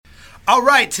All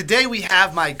right, today we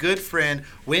have my good friend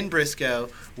Win Briscoe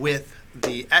with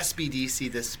the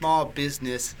SBDC, the Small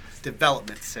Business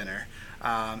Development Center.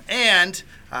 And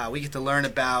we get to learn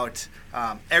about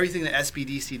everything that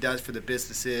SBDC does for the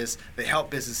businesses. They help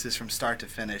businesses from start to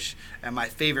finish. And my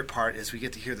favorite part is we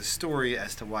get to hear the story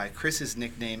as to why Chris's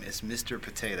nickname is Mr.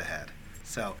 Potato Head.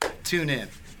 So tune in.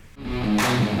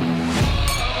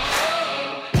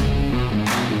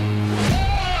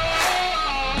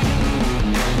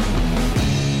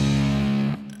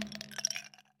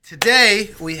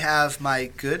 Today, we have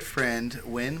my good friend,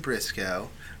 Win Briscoe.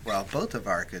 Well, both of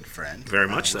our good friends. Very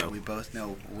much so. We both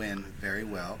know Win very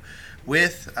well.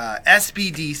 With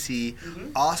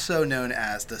SBDC, also known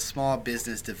as the Small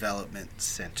Business Development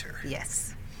Center.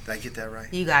 Yes. Did I get that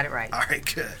right? You got it right. All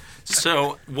right, good.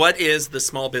 So, what is the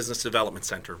Small Business Development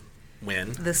Center?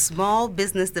 Win? The Small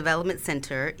Business Development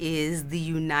Center is the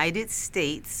United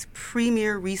States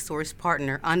premier resource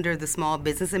partner under the Small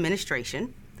Business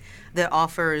Administration that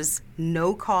offers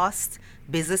no-cost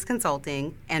business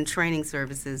consulting and training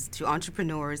services to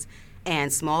entrepreneurs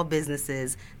and small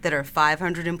businesses that are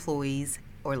 500 employees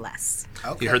or less.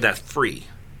 Okay. You heard that free,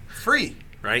 Free.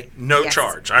 right? No Yes.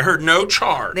 charge. I heard no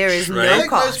charge. There is right? no I think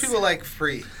cost. most people like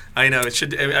free. I know it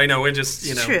should. I know it just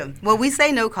It's true. Well, we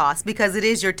say no cost because it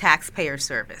is your taxpayer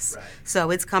service. Right.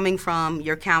 So it's coming from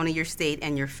your county, your state,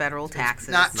 and your federal taxes.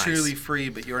 Not Nice. truly free,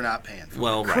 but you're not paying for it.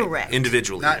 Well, right. Correct.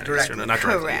 Individually, Not yes, directly. Not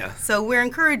directly. Correct. Yeah. So we're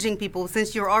encouraging people,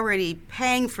 since you're already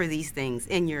paying for these things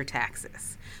in your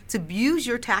taxes, to use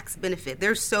your tax benefit.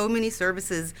 There's so many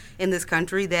services in this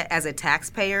country that as a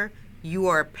taxpayer you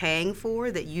are paying for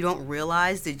that you don't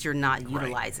realize that you're not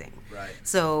utilizing. Right.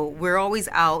 So we're always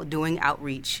out doing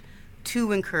outreach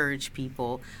to encourage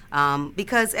people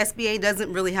because SBA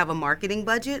doesn't really have a marketing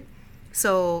budget.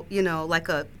 So,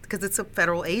 because it's a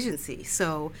federal agency.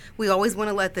 So we always want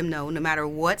to let them know, no matter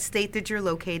what state that you're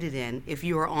located in, if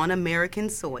you are on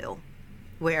American soil,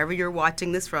 wherever you're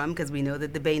watching this from, because we know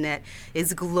that the BayNet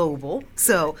is global.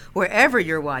 So wherever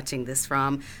you're watching this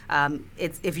from,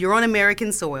 if you're on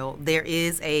American soil, there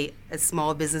is a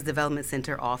Small Business Development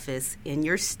Center office in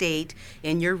your state,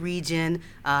 in your region,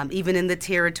 even in the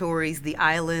territories, the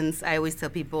islands. I always tell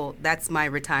people that's my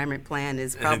retirement plan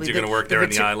is probably you're gonna work there in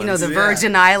the islands. the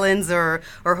Virgin Islands or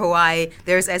Hawaii.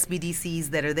 There's SBDCs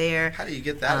that are there. How do you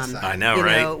get that assigned? I know,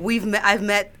 right? I've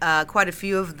met quite a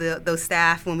few of those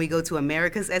staff when we go to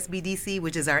America's SBDC,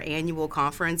 which is our annual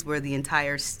conference where the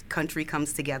entire country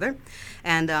comes together,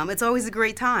 and it's always a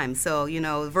great time. So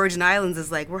Virgin Islands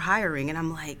is like, we're hiring, and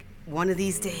I'm like, one of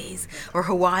these days, or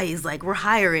Hawaii is like, we're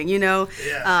hiring,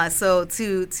 Yeah. So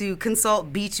to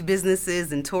consult beach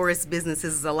businesses and tourist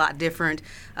businesses is a lot different,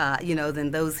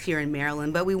 than those here in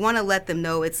Maryland. But we want to let them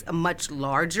know it's a much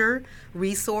larger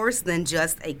resource than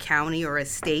just a county or a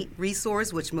state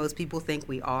resource, which most people think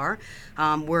we are.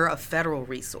 We're a federal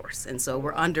resource, and so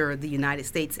we're under the United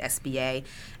States SBA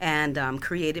and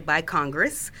created by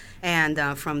Congress. And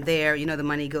from there, the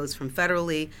money goes from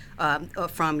federally,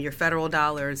 from your federal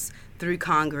dollars through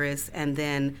Congress, and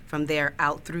then from there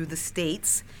out through the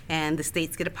states, and the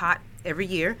states get a pot every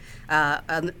year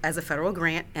as a federal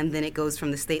grant, and then it goes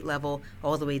from the state level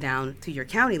all the way down to your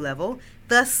county level.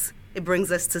 Thus, it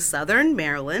brings us to Southern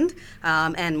Maryland,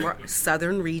 and we're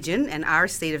Southern region, and our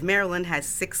state of Maryland has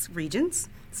 6 regions.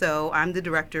 So I'm the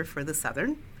director for the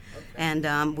Southern,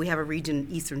 and we have a region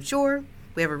Eastern Shore.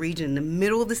 We have a region in the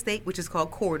middle of the state, which is called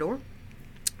Corridor.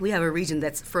 We have a region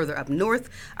that's further up north,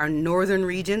 our northern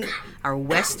region, our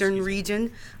western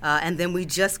region, and then we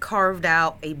just carved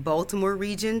out a Baltimore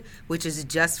region, which is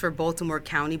just for Baltimore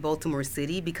County, Baltimore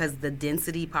City, because the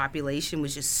density population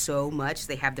was just so much.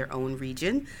 They have their own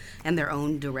region and their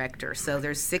own director. So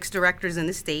there's 6 directors in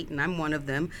the state, and I'm one of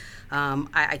them.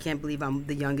 I can't believe I'm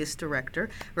the youngest director,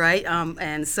 right?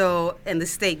 And so in the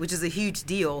state, which is a huge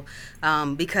deal,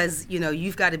 because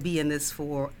you've got to be in this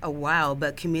for a while,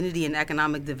 but community and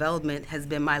economic development has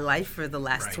been my life for the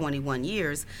last 21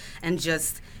 years, and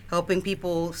just helping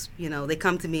people, they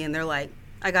come to me and they're like,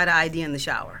 I got an idea in the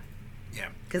shower. Yeah.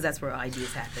 Because that's where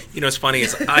ideas happen. It's funny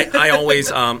is I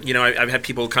always I've had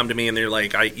people come to me and they're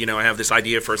like, I have this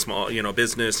idea for a small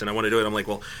business and I want to do it. I'm like,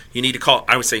 well, you need to call.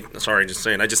 I would say, sorry, I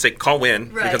just say call Win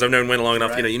because I've known Win long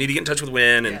enough. Right. You need to get in touch with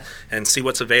Win and see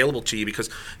what's available to you, because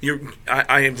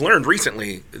I have learned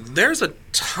recently there's a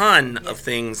ton of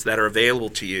things that are available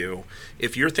to you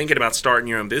if you're thinking about starting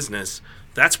your own business.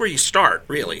 That's where you start,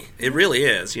 really. It really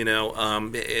is.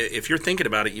 If you're thinking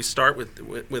about it, you start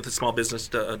with a small business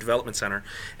development center,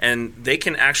 and they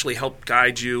can actually help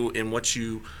guide you in what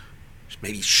you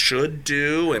maybe should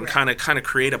do, and kind of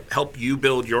create help you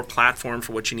build your platform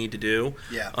for what you need to do.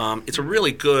 Yeah. It's a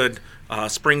really good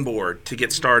springboard to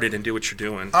get started and do what you're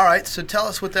doing. All right, so tell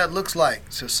us what that looks like.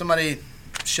 So somebody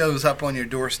shows up on your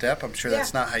doorstep. I'm sure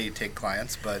that's not how you take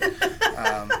clients, but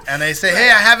and they say, "Hey,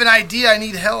 I have an idea. I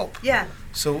need help." Yeah.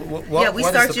 So we what is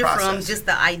start the you process? from just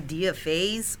the idea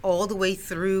phase all the way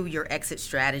through your exit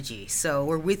strategy. So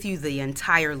we're with you the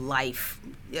entire life.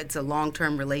 It's a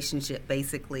long-term relationship,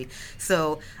 basically.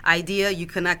 So idea, you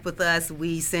connect with us.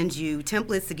 We send you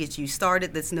templates to get you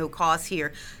started. There's no cost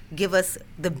here. Give us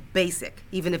the basic.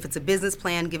 Even if it's a business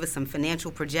plan, give us some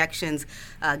financial projections.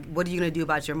 What are you going to do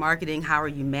about your marketing? How are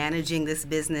you managing this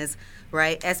business,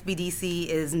 right? SBDC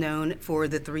is known for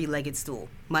the three-legged stool: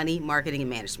 money, marketing, and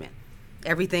management.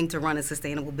 Everything to run a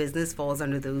sustainable business falls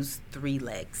under those three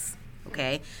legs,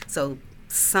 okay? So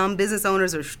some business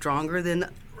owners are stronger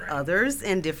than others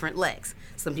in different legs.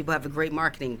 Some people have a great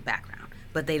marketing background,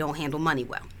 but they don't handle money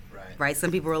well, right?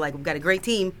 Some people are like, we've got a great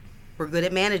team, we're good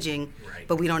at managing,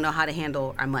 but we don't know how to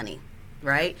handle our money,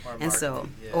 right?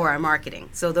 Or our marketing.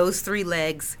 So those three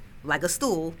legs, like a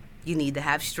stool, you need to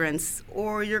have strengths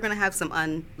or you're going to have some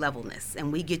unlevelness.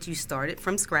 And we get you started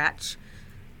from scratch.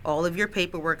 All of your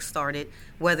paperwork started,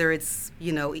 whether it's,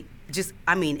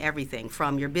 everything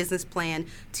from your business plan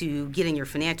to getting your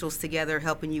financials together,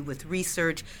 helping you with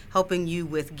research, helping you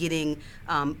with getting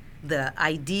the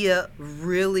idea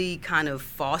really kind of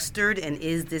fostered, and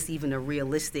is this even a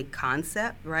realistic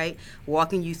concept, right?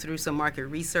 Walking you through some market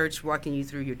research, walking you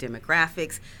through your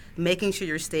demographics, making sure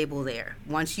you're stable there.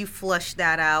 Once you flush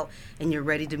that out and you're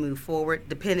ready to move forward,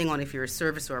 depending on if you're a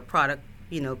service or a product,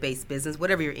 based business,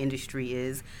 whatever your industry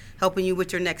is, helping you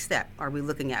with your next step. Are we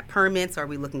looking at permits? Are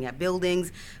we looking at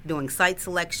buildings? Doing site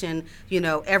selection?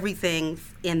 Everything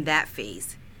in that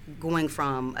phase, going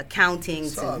from accounting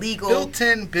to legal.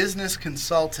 Built-in business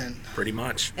consultant. Pretty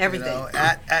much. Everything.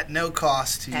 At no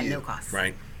cost to you. At no cost.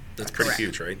 Right. That's pretty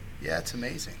huge, right? Yeah, it's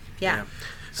amazing. Yeah.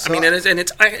 So, I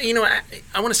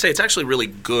want to say it's actually really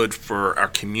good for our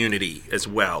community as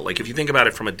well. Like if you think about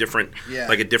it from a different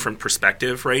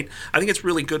perspective, right? I think it's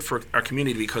really good for our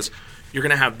community because you're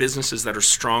going to have businesses that are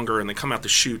stronger and they come out the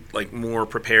chute like more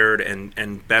prepared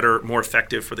and better, more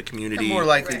effective for the community. And more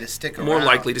likely to stick around. More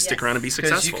likely to stick around and be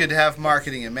successful. Because you could have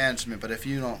marketing and management, but if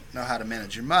you don't know how to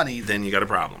manage your money, then you got a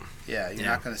problem. Yeah, you're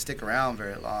not going to stick around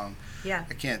very long. Yeah.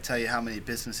 I can't tell you how many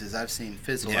businesses I've seen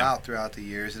fizzle out throughout the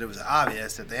years. And it was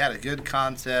obvious that they had a good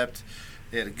concept,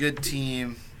 they had a good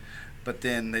team, but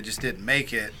then they just didn't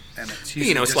make it. And it's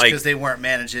usually just because they weren't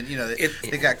managing.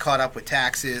 They got caught up with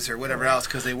taxes or whatever else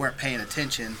because they weren't paying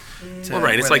attention.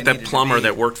 It's like that plumber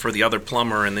that worked for the other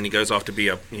plumber, and then he goes off to be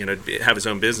have his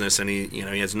own business, and he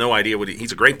has no idea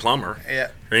he's a great plumber. Yeah,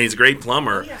 and he's a great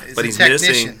plumber, but he's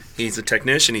missing. He's a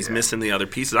technician. He's missing the other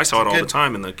pieces. I saw it all the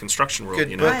time in the construction world.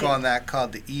 Good book on that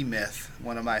called The E-Myth.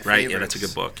 One of my favorites. Right, yeah, that's a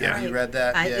good book. Yeah, have you read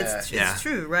that? It's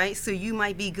true, right? So you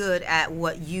might be good at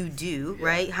what you do,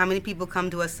 right? How many people come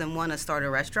to us and want to start a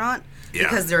restaurant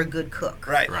because they're a good cook,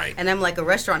 right? And I'm like, a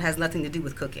restaurant has nothing to do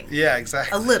with cooking. Yeah,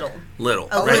 exactly. A little,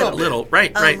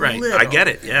 right. I get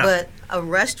it. Yeah, but a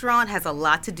restaurant has a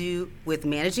lot to do with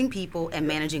managing people and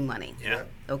managing money. Yeah.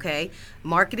 Okay.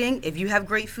 Marketing. If you have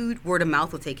great food, word of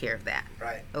mouth will take care of that.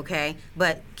 Right. Okay.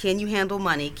 But can you handle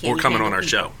money? Or coming on our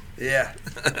show. Yeah.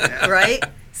 Right?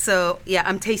 So,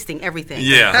 I'm tasting everything.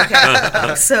 Yeah.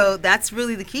 Okay. So that's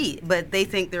really the key. But they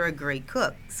think they're a great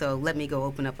cook. So let me go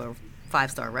open up a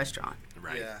 5-star restaurant.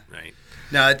 Right. Yeah. Right.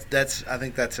 No, I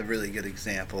think that's a really good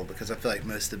example because I feel like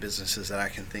most of the businesses that I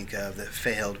can think of that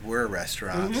failed were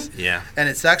restaurants. Mm-hmm. Yeah. And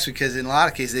it sucks because in a lot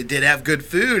of cases they did have good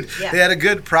food. Yeah. They had a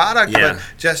good product, Yeah. but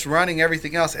just running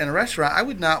everything else. And a restaurant, I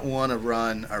would not want to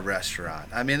run a restaurant.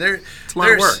 I mean, it's a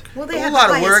lot of work. Well, they a have lot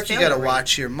the of work. You got to rate.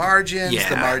 watch your margins. Yeah.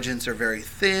 The margins are very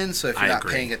thin, so if you're not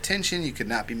agree. paying attention, you could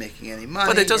not be making any money.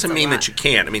 But it doesn't mean that you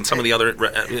can't. I mean, some of the other,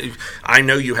 I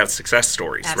know you have success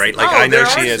stories, right? Absolutely. Like I know there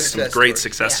she are has some success great stories.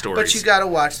 success stories. But you got to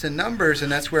watch the numbers,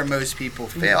 and that's where most people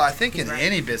fail. I think in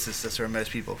any business, that's where most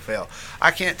people fail.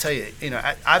 I can't tell you.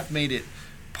 I've made it.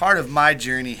 Part of my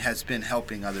journey has been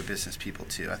helping other business people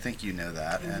too. I think you know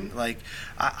that. And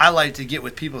I like to get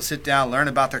with people, sit down, learn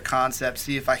about their concepts,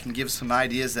 see if I can give some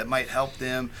ideas that might help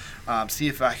them, see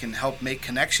if I can help make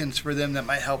connections for them that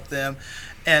might help them.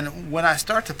 And when I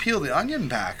start to peel the onion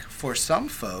back, for some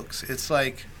folks, it's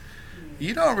like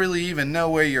you don't really even know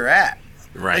where you're at.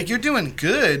 Right. Like you're doing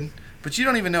good, but you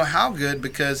don't even know how good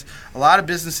because a lot of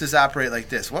businesses operate like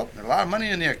this. Well, there's a lot of money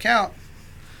in the account.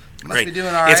 Must be doing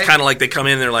all right. It's kind of like they come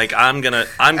in, they're like, I'm gonna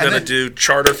do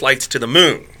charter flights to the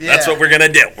moon. Yeah. That's what we're gonna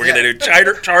do. We're gonna do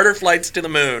charter flights to the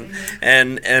moon,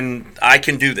 and I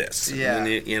can do this. Yeah.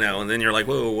 And then you're like,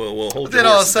 whoa, hold your Then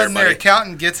all of a horses there, sudden their buddy.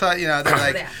 accountant gets out, they're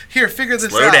like, here, figure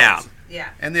this Slow out. down. Yeah.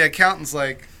 And the accountant's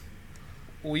like,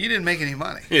 well, you didn't make any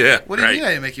money. Yeah, What do you right. mean I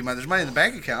didn't make any money? There's money in the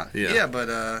bank account. Yeah. But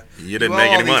You didn't owe make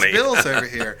all any money. these bills over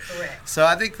here. Correct. So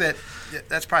I think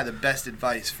that's probably the best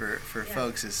advice for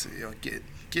folks is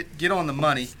get on the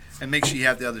money and make sure you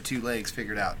have the other two legs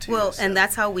figured out too. Well, So, and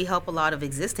that's how we help a lot of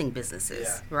existing businesses,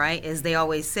 Yeah. right? As they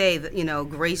always say, that,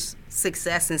 great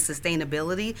success and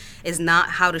sustainability is not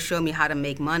how to show me how to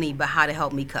make money, but how to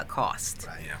help me cut costs.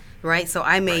 Right. Yeah. Right? So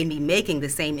I may be making the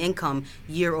same income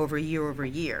year over year over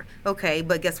year. Okay,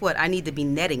 but guess what? I need to be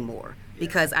netting more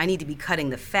because I need to be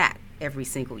cutting the fat every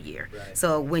single year. Right.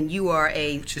 So when you are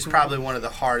which is probably one of the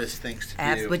hardest things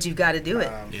to do. but you've got to do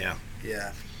it. Yeah.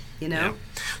 Yeah. Yeah.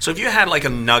 So if you had like a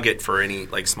nugget for any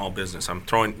like small business,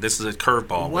 this is a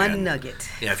curveball. One nugget.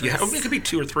 Yeah, if you have, it could be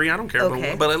 2 or 3, I don't care,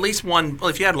 Okay. but at least one. Well,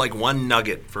 if you had like one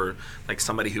nugget for like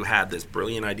somebody who had this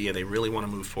brilliant idea they really want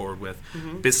to move forward with,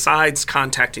 besides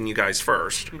contacting you guys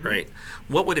first, right?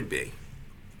 What would it be?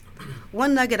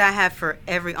 One nugget I have for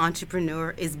every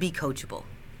entrepreneur is be coachable.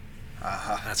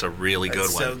 That's a really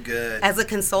good one. So good. As a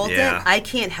consultant, Yeah. I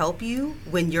can't help you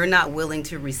when you're not willing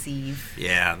to receive.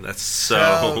 Yeah, that's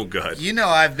so good.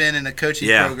 I've been in a coaching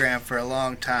Yeah. program for a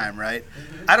long time, right?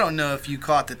 I don't know if you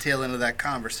caught the tail end of that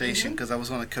conversation because I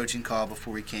was on a coaching call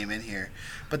before we came in here.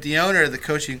 But the owner of the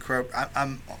coaching program,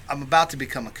 I'm about to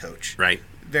become a coach Right.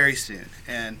 very soon.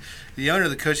 And the owner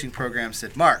of the coaching program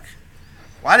said, Mark,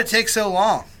 why did it take so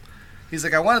long? He's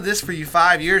like, I wanted this for you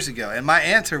 5 years ago. And my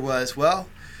answer was, well,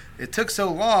 it took so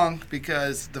long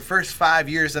because the first 5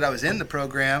 years that I was in the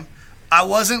program, I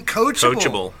wasn't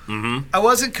coachable. Mm-hmm. I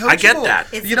wasn't coachable. I get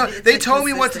that. They told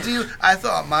me what to do. I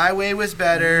thought my way was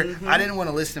better. I didn't want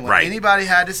to listen to what Right. anybody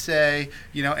had to say,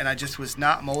 and I just was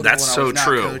not moldable. That's and I so was not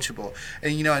true. coachable.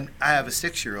 And I have a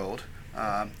 6-year-old,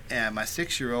 and my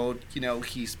 6-year-old,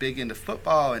 he's big into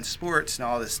football and sports and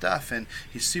all this stuff, and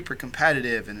he's super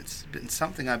competitive. And it's been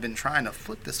something I've been trying to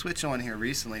flip the switch on here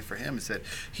recently for him, is that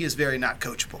he is very not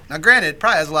coachable. Now, granted, it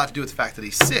probably has a lot to do with the fact that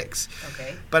he's 6.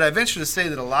 Okay. But I venture to say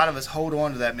that a lot of us hold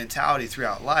on to that mentality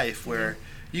throughout life where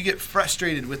you get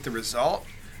frustrated with the result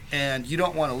and you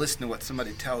don't want to listen to what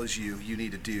somebody tells you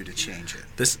need to do to change it.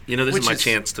 This is Which my is-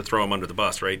 chance to throw him under the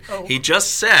bus, right? Oh. He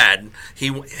just said he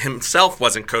himself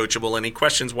wasn't coachable, and he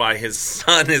questions why his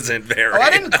son isn't very. Oh, I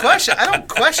don't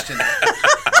question it.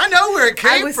 I know where it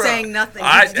came I was from. saying nothing.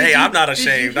 I'm not did you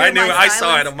ashamed. hear I knew. my I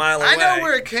saw it silence? a mile away. I know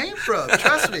where it came from.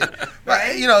 Trust me.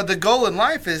 But, the goal in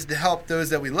life is to help those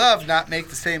that we love not make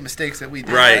the same mistakes that we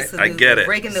did. Right. Absolutely. I get it.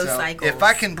 Breaking those So cycles. if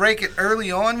I can break it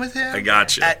early on with him, I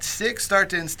gotcha. At 6, start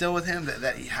to instill with him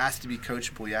that he has to be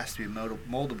coachable, he has to be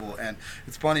moldable. And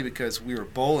it's funny because we were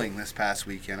bowling this past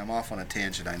weekend. I'm off on a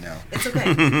tangent, I know. It's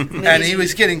okay. And he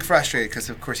was getting frustrated because,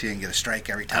 of course, he didn't get a strike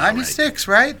every time. He's 6,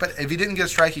 right? But if he didn't get a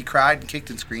strike, he cried and kicked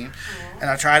and screamed. And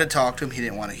I tried to talk to him. He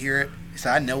didn't want to hear it. He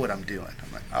said, I know what I'm doing.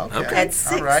 I'm like, okay. At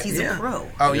 6, all right. he's Yeah. a pro.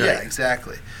 Oh, yeah, Right.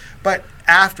 exactly. But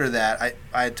after that,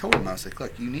 I had told him, I was like,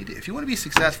 look, if you want to be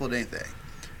successful at anything,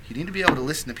 you need to be able to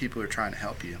listen to people who are trying to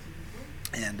help you.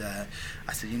 And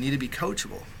I said, you need to be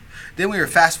coachable. Then we were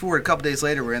fast forward a couple days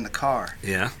later, we're in the car.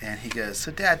 Yeah. And he goes, so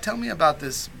Dad, tell me about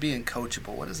this being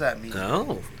coachable. What does that mean?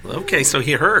 Oh, okay. So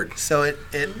he heard. So it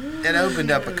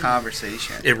opened up a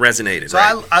conversation. It resonated. So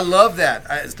right? I love that.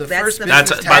 It's the That's first the- business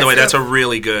That's by the way, tactic. that's a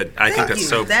really good. I think Thank that's you.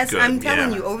 so good. I'm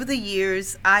telling Yeah. you, over the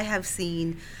years, I have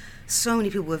seen so many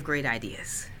people with great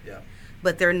ideas, Yeah.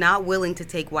 but they're not willing to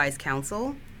take wise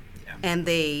counsel, Yeah. and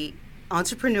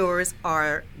entrepreneurs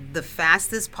are the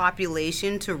fastest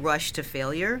population to rush to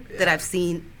failure that Yeah. I've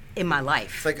seen in my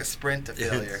life. It's like a sprint to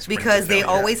failure. Sprint Because to they failure.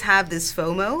 always have this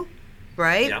FOMO,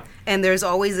 right? Yeah. And there's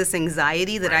always this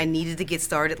anxiety that I Right. needed to get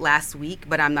started last week,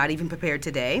 but I'm not even prepared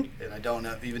today. And I don't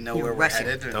even know You're where we're rushing.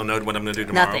 headed. Don't know what I'm going to do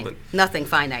tomorrow, Nothing. but Nothing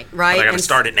finite, right? I got to And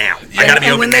start it now. I And- got to be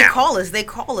and open when now. they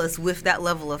call us with that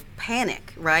level of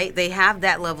panic, right? They have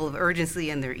that level of urgency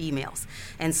in their emails.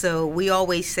 And so we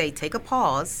always say, take a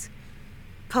pause,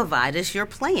 provide us your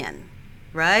plan,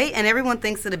 right? And everyone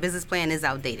thinks that a business plan is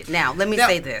outdated. Now, let me Now,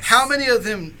 say this. How many of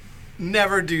them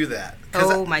never do that? 'Cause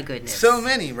Oh, my goodness. So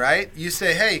many, right? You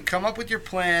say, hey, come up with your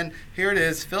plan. Here it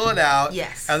is. Fill it out.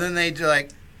 Yes. And then they do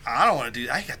like, I don't want to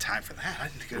do. I ain't got time for that. I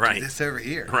need to go Right. do this over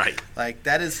here. Right. Like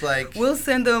that is like. We'll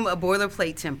send them a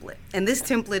boilerplate template. And this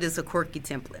template is a quirky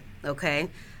template, okay?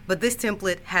 But this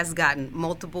template has gotten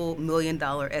multiple $1-million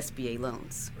SBA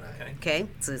loans. Okay. Okay?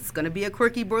 So it's going to be a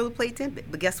quirky boilerplate template.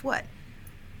 But guess what?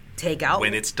 take out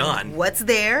when it's done, what's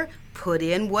there, put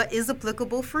in what is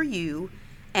applicable for you,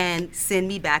 and send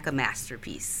me back a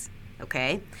masterpiece.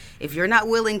 Okay? If you're not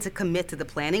willing to commit to the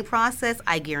planning process,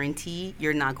 I guarantee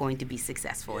you're not going to be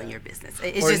successful in your business.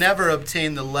 Or never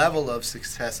obtain the level of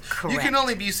success. Correct. You can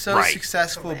only be so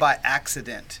successful by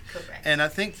accident. Correct. And I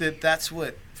think that's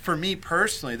what, for me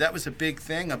personally, that was a big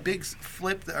thing. A big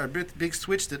flip, or a big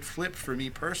switch that flipped for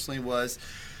me personally was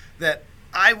that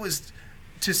I was,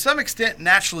 to some extent,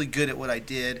 naturally good at what I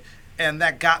did, and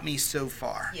that got me so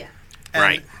far. Yeah.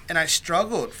 And I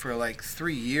struggled for like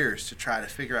 3 years to try to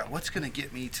figure out what's going to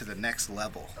get me to the next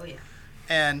level. Oh, yeah.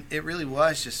 And it really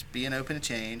was just being open to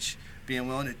change, being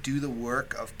willing to do the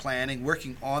work of planning,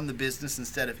 working on the business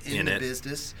instead of in the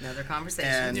business. Another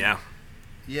conversation. And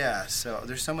yeah, so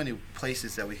there's so many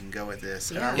places that we can go with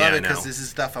this. And I love Yeah, it because this is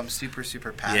stuff I'm super,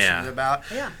 super passionate Yeah. about.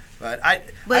 Yeah.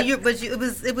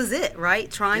 It was it, right?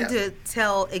 Trying to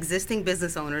tell existing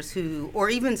business owners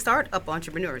or even startup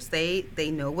entrepreneurs, they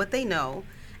know what they know,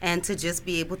 and to just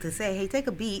be able to say, hey, take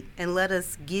a beat and let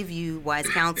us give you wise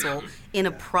counsel in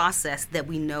a process that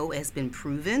we know has been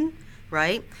proven,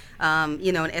 right? And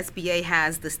SBA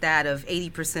has the stat of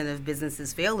 80% of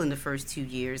businesses fail in the first 2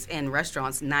 years, and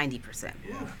restaurants 90%.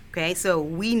 Yeah. Okay, so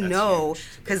we know,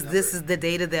 because this is the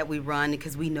data that we run,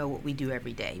 because we know what we do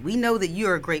every day. We know that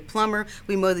you're a great plumber.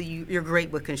 We know that you're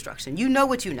great with construction. You know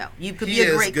what you know. You could be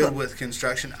a great good cook. with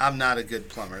construction. I'm not a good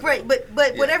plumber. Right, but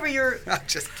whatever you're... I'm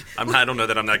just kidding. I don't know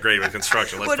that I'm not great with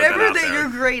construction. Let's whatever put that out that there. you're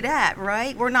great at,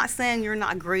 right? We're not saying you're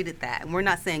not great at that. And we're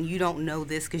not saying you don't know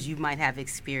this because you might have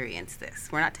experienced this.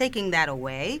 We're not taking that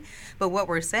away. But what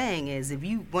we're saying is if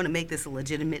you want to make this a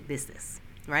legitimate business,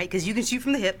 right? Because you can shoot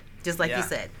from the hip, just like you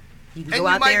said. You can go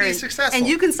out there and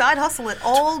you can side hustle it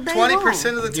all day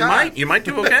 20% of the time. You might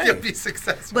do okay. You'll be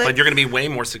successful. But you're going to be way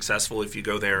more successful if you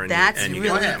go there and that's you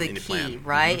really plan. the key,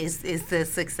 right? Is the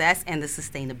success and the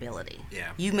sustainability.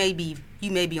 Yeah. You may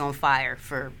be on fire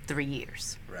for 3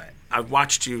 years. Right. I've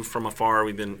watched you from afar.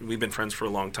 We've been friends for a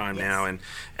long time now,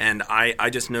 and I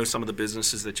just know some of the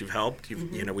businesses that you've helped.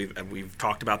 We've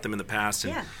talked about them in the past,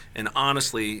 and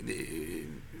honestly,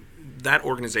 that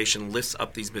organization lifts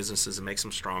up these businesses and makes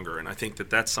them stronger. And I think that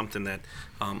that's something that,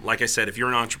 like I said, if you're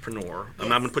an entrepreneur, I'm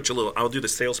going to put you I'll do the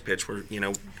sales pitch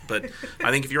but I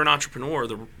think if you're an entrepreneur,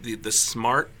 the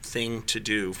smart thing to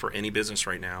do for any business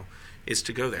right now is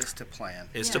to go there. Is to plan.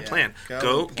 To plan.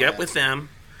 Go get with them.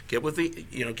 Get with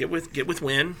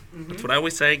Win. That's what I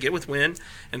always say. Get with Win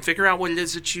and figure out what it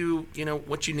is that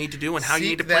what you need to do and how you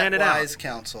need to plan it out. Wise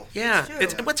counsel. Yeah.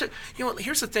 Here's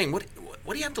the thing.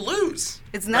 What do you have to lose?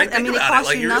 It's not. Right? I mean, it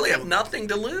costs you you nothing. really have nothing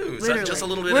to lose. Literally. Just a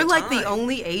little bit We're of like time. the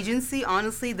only agency,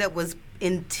 honestly, that was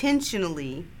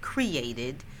intentionally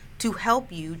created to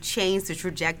help you change the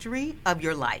trajectory of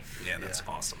your life. Yeah, that's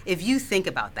awesome. If you think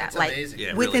about that, That's like amazing. Yeah,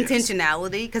 it with really is.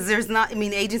 intentionality, because there's not. I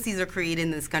mean, agencies are created in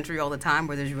this country all the time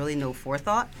where there's really no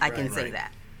forethought. I can say Right.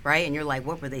 that. Right? And you're like,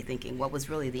 what were they thinking? What was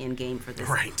really the end game for this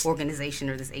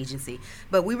organization or this agency?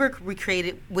 But we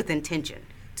created with intention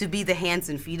to be the hands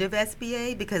and feet of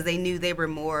SBA because they knew they were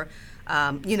more,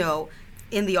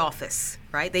 in the office,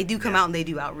 right? They do come out and they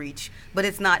do outreach, but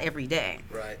it's not every day.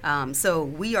 Right. So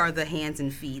we are the hands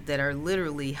and feet that are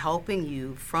literally helping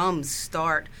you from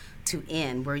start to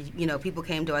end, where, people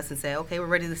came to us and say, okay, we're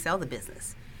ready to sell the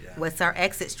business. What's our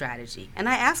exit strategy? And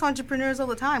I ask entrepreneurs all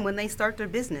the time when they start their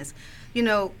business,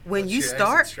 when you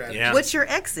start, what's your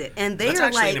exit? And they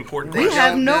are like, we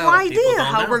have no idea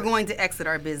how we're going to exit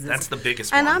our business. That's the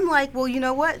biggest one. one. And I'm like, well, you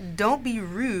know what? Don't be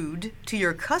rude to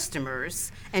your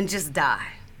customers and just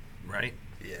die. Right.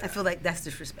 Yeah. I feel like that's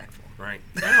disrespectful. Right.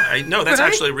 No, that's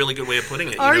actually a really good way of putting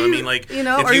it. Are what I you- mean? Like, Or if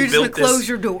you're you just going built to close this,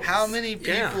 your doors. How many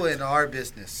people in our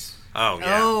business? Oh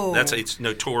yeah, Oh. it's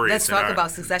notorious. Let's talk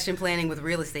about succession planning with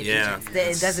real estate agents.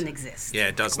 It doesn't exist. Yeah,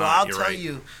 it does Well, not. I'll You're tell right.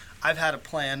 you, I've had a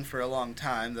plan for a long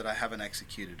time that I haven't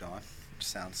executed on.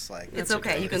 Sounds like It's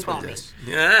okay. You can call me.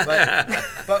 Yeah.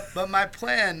 but my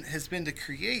plan has been to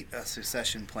create a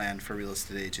succession plan for real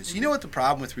estate agents. You know what the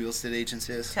problem with real estate agents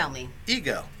is? Tell me.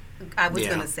 Ego. I was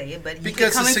Yeah. going to say it, but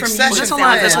Because coming the from you, succession it That's a sounds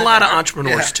lot. That's a like- lot of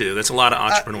entrepreneurs too. That's a lot of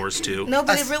entrepreneurs too. No,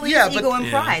 but it really yeah, is but- ego and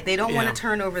Yeah. pride. They don't want Yeah. to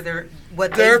turn over their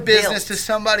Their they've business built. to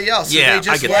somebody else. So Yeah, they I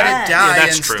just get let that. it die Yeah,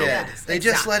 that's true. instead. Yes, They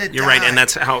just let it You're die. right, and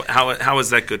that's how is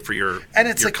that good for your And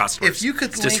it's your like customers? if you could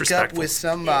It's link up disrespectful. with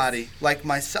somebody like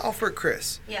myself or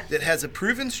Chris that has a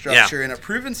proven structure and a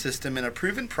proven system and a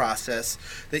proven process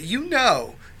that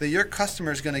that your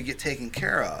customer is going to get taken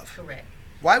care of. Correct.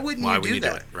 Why wouldn't Why you would do you do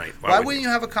that? it? Right. Why wouldn't you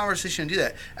have a conversation and do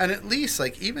that? And at least,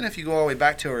 even if you go all the way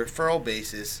back to a referral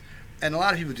basis, and a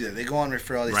lot of people do that. They go on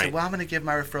referral. They say, well, I'm going to give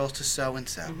my referrals to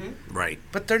so-and-so. Right.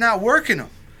 But they're not working them.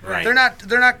 Right.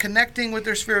 They're not connecting with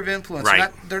their sphere of influence.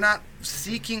 Right. They're not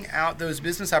seeking out those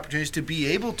business opportunities to be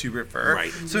able to refer.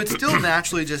 Right. So it still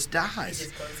naturally just dies.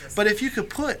 just closes. But if you could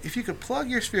plug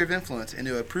your sphere of influence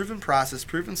into a proven process,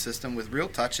 proven system with real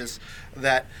touches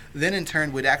that then in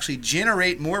turn would actually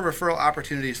generate more referral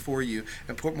opportunities for you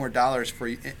and put more dollars for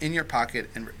you in your pocket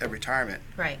in retirement.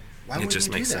 Right. Why It wouldn't just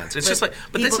you do makes that? sense. It's just like,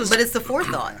 but People, this is, but it's the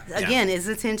forethought. Again, it's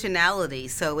intentionality.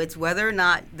 So it's whether or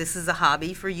not this is a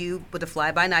hobby for you with a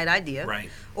fly-by-night idea, Right.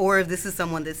 or if this is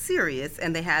someone that's serious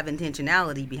and they have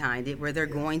intentionality behind it, where they're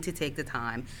going to take the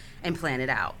time and plan it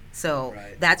out. So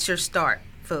that's your start,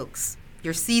 folks.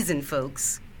 Your seasoned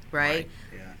folks, right?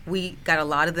 Yeah. We got a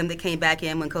lot of them that came back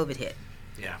in when COVID hit,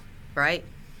 yeah. right?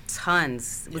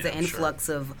 Tons with Yeah, the I'm sure. influx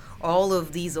of all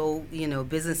of these old,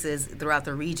 businesses throughout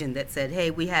the region that said,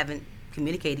 "Hey, we haven't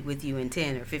communicated with you in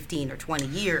 10 or 15 or 20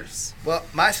 years." Well,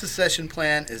 my succession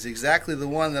plan is exactly the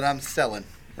one that I'm selling,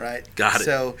 right? Got it.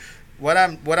 So what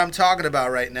I'm talking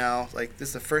about right now, like this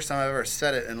is the first time I've ever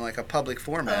said it in like a public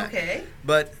format. Okay.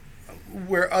 But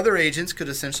where other agents could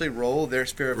essentially roll their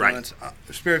sphere of Right.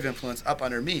 influence up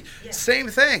under me. Yeah. Same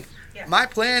thing. Yeah. My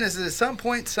plan is that at some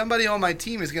point somebody on my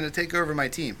team is going to take over my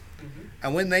team.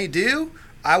 And when they do,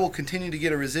 I will continue to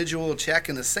get a residual check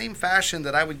in the same fashion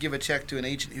that I would give a check to an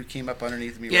agent who came up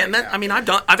underneath me. Yeah, right and that, now. I mean, I've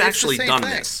That's actually the same done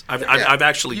thing. this. I've Yeah.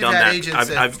 actually You've done had that. agents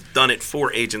that- I've done it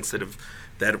for agents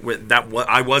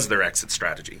I was their exit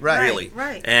strategy. Right. Really.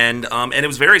 Right. And it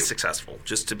was very successful.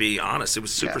 Just to be honest, it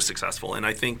was super Yeah. successful. And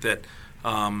I think that.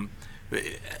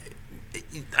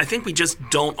 I think we just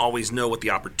don't always know what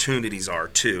the opportunities are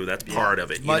too. That's part of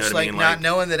it. You Much know what like I mean? not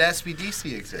knowing that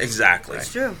SBDC exists. Exactly.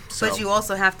 It's true. So- But you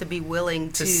also have to be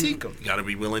willing To seek them. You got to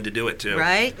be willing to do it too.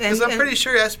 right? Because I'm pretty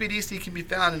sure SBDC can be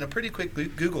found in a pretty quick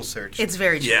Google search. it's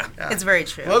very true. Yeah. It's very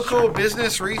true. Local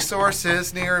business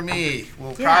resources near me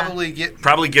will Yeah. probably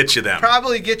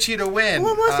get you to win.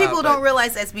 Well, most people but- don't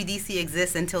realize SBDC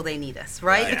exists until they need us,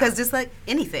 right? Right. Because just like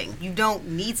anything, you don't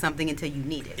need something until you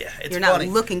need it. Yeah, it's You're funny.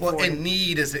 not looking well, for and it. need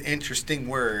is an interesting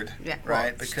word, Yeah, well,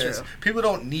 right? it's Because true. people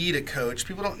don't need a coach,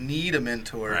 people don't need a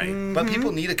mentor, Right. but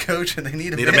people need a coach and they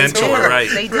need a Need a mentor. mentor, right.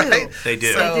 They do. They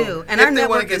do. So They do. And if our they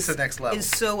want network to get to the next level. is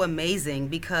so amazing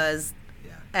because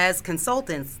as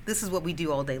consultants, this is what we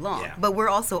do all day long. Yeah. But we're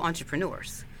also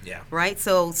entrepreneurs. Yeah. Right?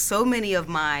 So many of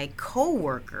my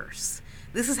coworkers,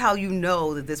 this is how you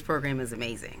know that this program is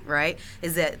amazing, right?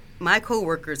 Is that my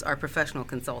coworkers are professional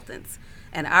consultants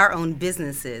and our own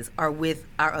businesses are with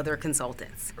our other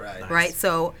consultants. Right. Nice. Right?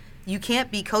 So you can't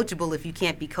be coachable if you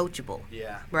can't be coachable.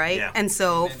 Yeah. Right? Yeah. And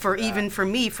so Amen to for that. even for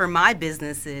me, for my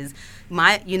businesses,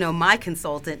 my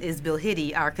consultant is Bill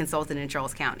Hitty, our consultant in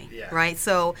Charles County. Yeah. Right?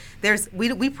 So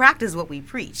we practice what we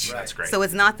preach. Right. That's great. So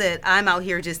it's not that I'm out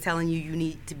here just telling you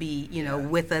need to be,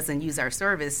 with us and use our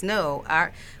service. No,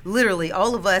 literally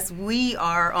all of us, we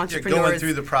are You're entrepreneurs going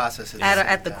through the process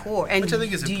at the core. And which I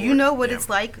think is do you important. know what Yeah. it's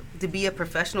like to be a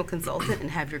professional consultant and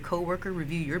have your coworker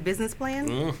review your business plan?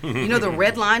 You know the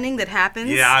redlining that happens?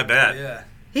 Yeah, I bet. Yeah.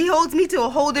 He holds me to a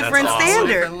whole different awesome.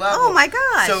 standard. Different level. Oh my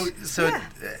gosh. So Yeah.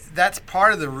 that's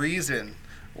part of the reason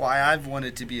why I've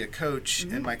wanted to be a coach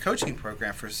Mm-hmm. in my coaching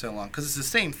program for so long, because it's the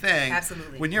same thing.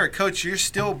 Absolutely. When you're a coach, you're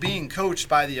still being coached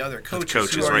by the other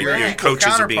coaches. who are right? your Your equal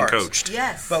coaches are being counterparts. coached.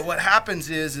 Yes. But what happens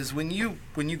is when you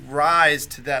rise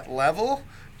to that level,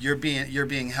 you're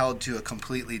being held to a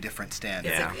completely different standard.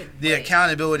 Yeah. The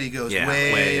accountability goes Yeah,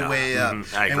 way way up. up.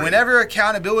 Mhm, I And agree. whenever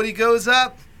accountability goes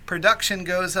up, production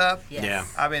goes up. Yes. Yeah.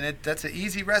 I mean, that's an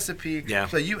easy recipe. Yeah.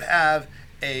 So you have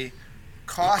a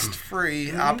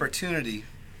cost-free opportunity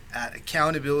at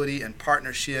accountability and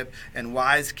partnership and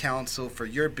wise counsel for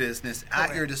your business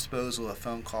at your disposal, a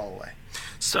phone call away.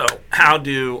 So,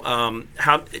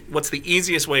 what's the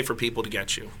easiest way for people to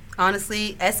get you?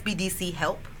 Honestly,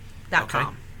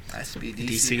 sbdchelp.com.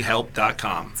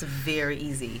 DChelp.com. It's very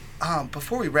easy.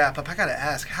 Before we wrap up, I got to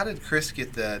ask, how did Chris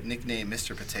get the nickname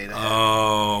Mr. Potato Head?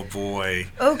 Oh boy.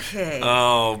 Okay.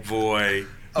 Oh boy.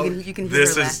 You can hear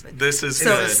This her is laughing. good.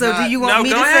 So do you want No, me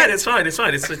go to ahead. say? It's fine. It's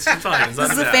fine. It's fine. It's This is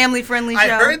not a bad. family-friendly show. I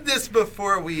heard this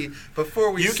before we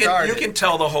You started. can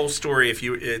tell the whole story if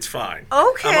you. It's fine.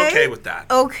 Okay. I'm okay with that.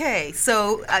 Okay,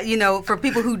 so for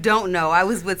people who don't know,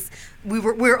 we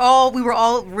were all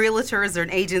realtors or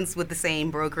agents with the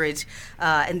same brokerage.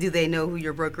 And do they know who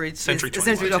your brokerage Century is?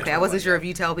 21. Okay, I wasn't sure if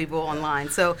you tell people online.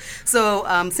 So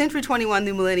Century 21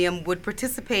 New Millennium would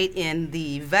participate in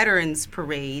the Veterans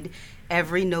Parade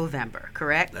every November,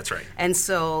 correct? That's right. And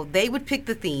so they would pick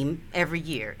the theme every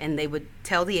year, and they would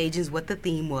tell the agents what the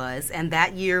theme was. And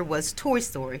that year was Toy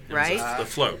Story, right? The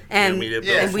float. And we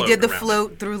did the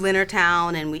float through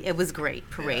Leonardtown, and it was great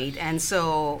parade. Yeah. And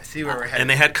so I see where we're headed. And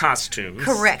they had costumes.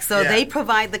 Correct. So they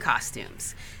provide the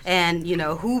costumes. And,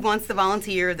 who wants to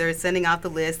volunteer? They're sending out the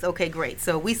list. Okay, great.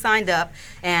 So we signed up,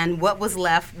 and what was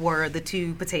left were the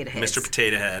 2 potato heads. Mr.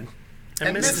 Potato Head.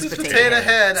 And Mrs. Potato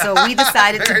Head. So we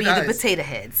decided to be nice. the potato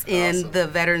heads in the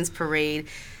Veterans Parade.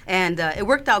 And it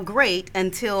worked out great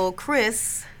until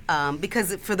Chris,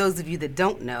 because for those of you that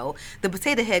don't know, the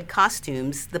potato head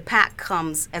costumes, the pack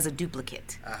comes as a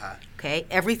duplicate. Uh-huh. Okay?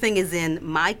 Everything is in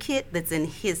my kit that's in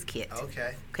his kit.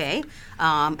 Okay. Okay?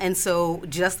 And so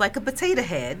just like a potato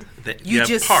head, you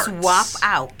just parts. swap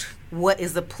out what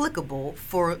is applicable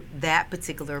for that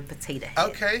particular potato head.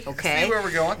 Okay. Okay. See where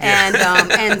we're going.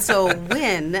 And so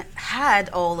Wynn had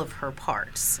all of her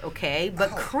parts. Okay,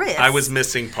 but Chris, I was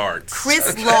missing parts.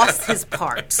 Chris lost his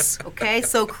parts. Okay,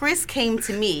 so Chris came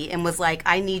to me and was like,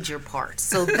 "I need your parts."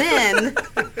 So then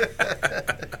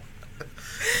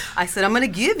I said, "I'm going to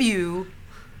give you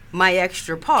my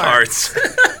extra parts.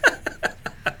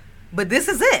 But this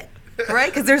is it."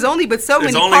 Right, because there's only so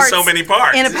many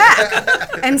parts in a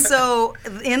pack. And so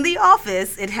in the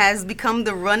office, it has become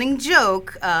the running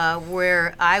joke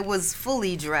where I was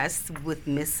fully dressed with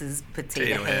Mrs.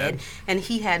 Potato Head, and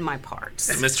he had my parts.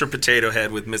 And Mr. Potato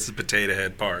Head with Mrs. Potato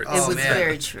Head parts. It was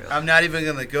very true. I'm not even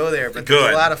going to go there, but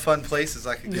there's a lot of fun places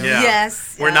I could go. Yeah.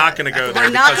 Yes. We're not going to go there. We're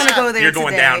not going to go there. You're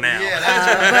going today. down now. Yeah,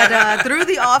 that's right. But through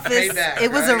the office, Payback,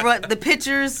 it was right? a run. The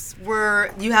pictures were.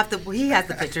 He has the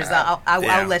pictures.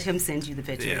 I'll let him send you the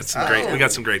pictures. Yeah, it's great. We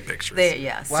got some great pictures.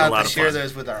 Yes. We'll have to share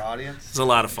those with our audience. It's a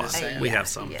lot of fun. We have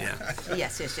some. Yeah.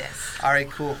 Yes. All right,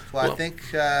 cool. Well, I think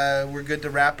we're good to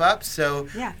wrap up. So,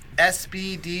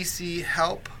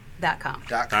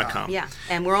 SBDChelp.com. Yeah,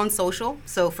 and we're on social.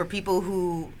 So for people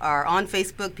who are on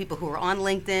Facebook, people who are on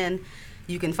LinkedIn,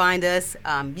 you can find us.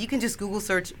 You can just Google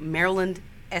search Maryland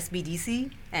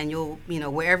SBDC, and you'll,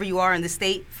 wherever you are in the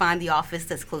state, find the office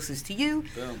that's closest to you.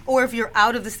 Boom. Or if you're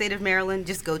out of the state of Maryland,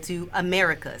 just go to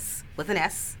Americas with an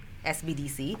S,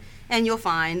 SBDC, and you'll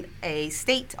find a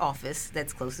state office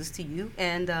that's closest to you,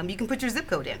 and you can put your zip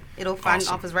code in. It'll find an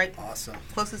office right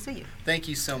closest to you. Thank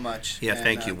you so much. Yeah,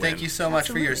 thank you, Wynn. Thank you so much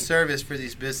for your service for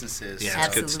these businesses. Yeah,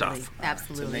 it's good stuff.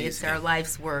 Absolutely. It's our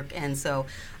life's work. And so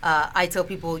I tell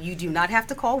people, you do not have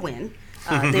to call Wynn.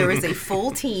 There is a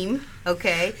full team,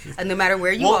 okay? No matter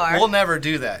where you are. We'll never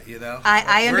do that,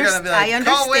 I understand.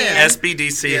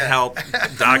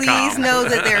 SBDChelp.com. Please know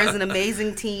that there is an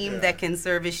amazing team that can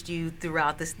service you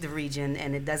throughout the region,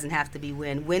 and it doesn't have to be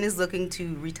Wynn. Wynn is looking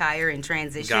to retire and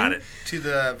transition. Got it. To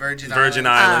the Virgin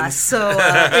Islands.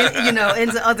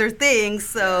 Into other things.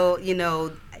 So,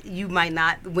 Wynn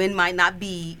might not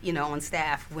be, on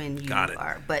staff when you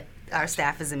are. But our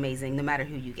staff is amazing, no matter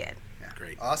who you get.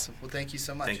 Great. Awesome. Well, thank you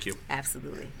so much. Thank you.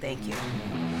 Absolutely. Thank you.